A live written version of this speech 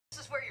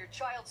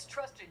child's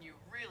trust in you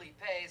really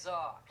pays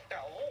off.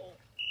 Oh.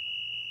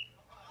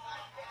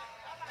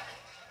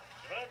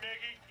 Come on,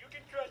 Maggie. You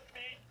can trust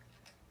me.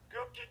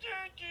 Come to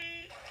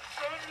Daddy.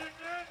 Come to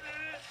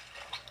Daddy.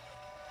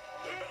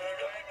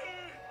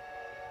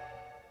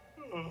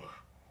 Oh.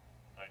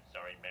 I'm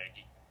sorry,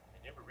 Maggie.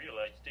 I never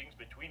realized things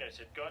between us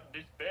had gotten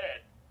this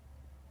bad.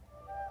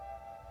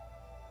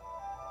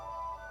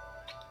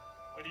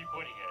 What are you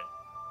pointing at?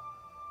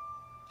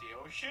 The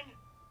ocean?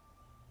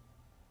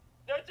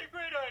 That's a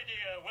great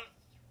idea. We'll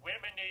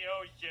swim in the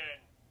ocean.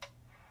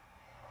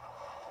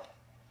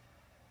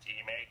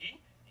 See,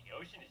 Maggie? The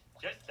ocean is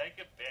just like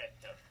a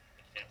bathtub.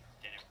 Except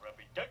instead of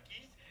rubber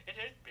duckies, it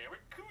has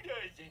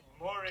barracudas and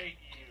moray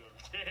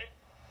eels.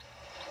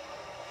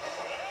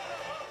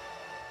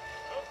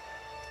 Oh.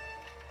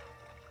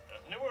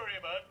 Nothing to worry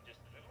about,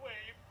 just a little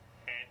wave.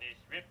 And this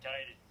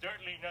riptide is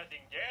certainly nothing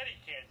Daddy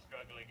can't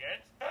struggle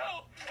against.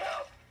 Help!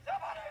 Help!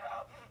 Somebody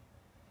help!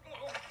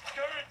 Oh,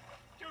 current!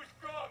 Too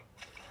strong!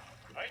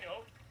 I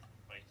know.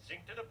 If I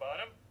sink to the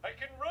bottom, I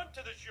can run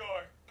to the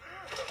shore.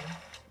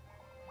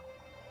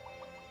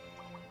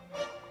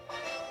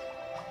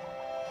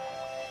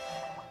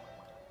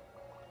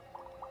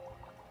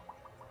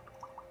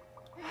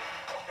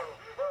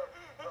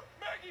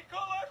 Maggie,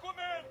 call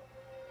Aquaman!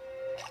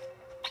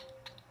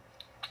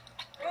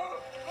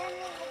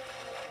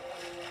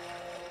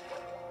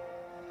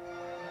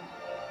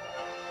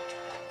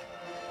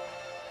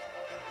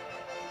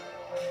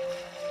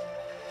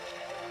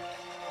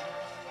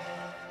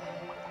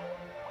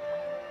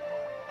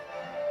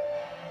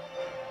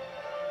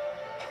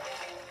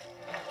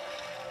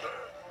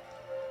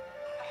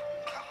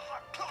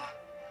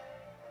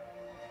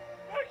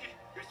 Maggie,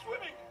 you're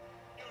swimming!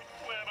 You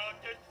swam out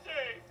to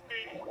save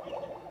me!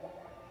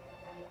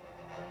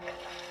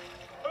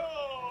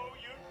 Oh,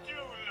 you do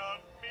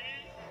love me!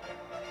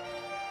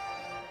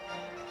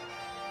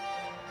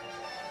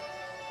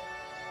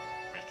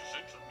 Mr.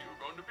 Simpson, you're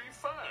going to be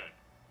fine.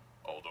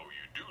 Although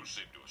you do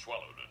seem to have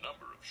swallowed a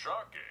number of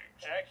shark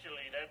eggs.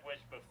 Actually, that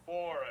was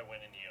before I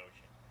went in the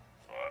ocean.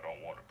 So I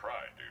don't want to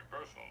pry into your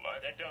personal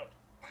life. Then don't.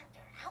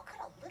 Doctor, how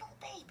could a little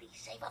baby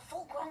save a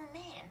full-grown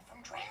man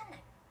from drowning?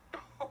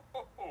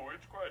 Oh,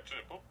 it's quite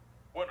simple.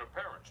 When a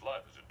parent's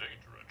life is in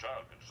danger, a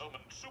child can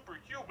summon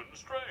superhuman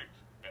strength.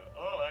 Now,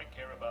 all I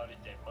care about is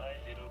that my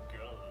little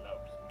girl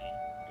loves me.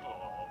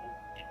 Oh,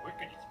 and we're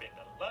going to spend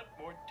a lot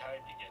more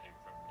time together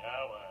from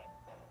now on.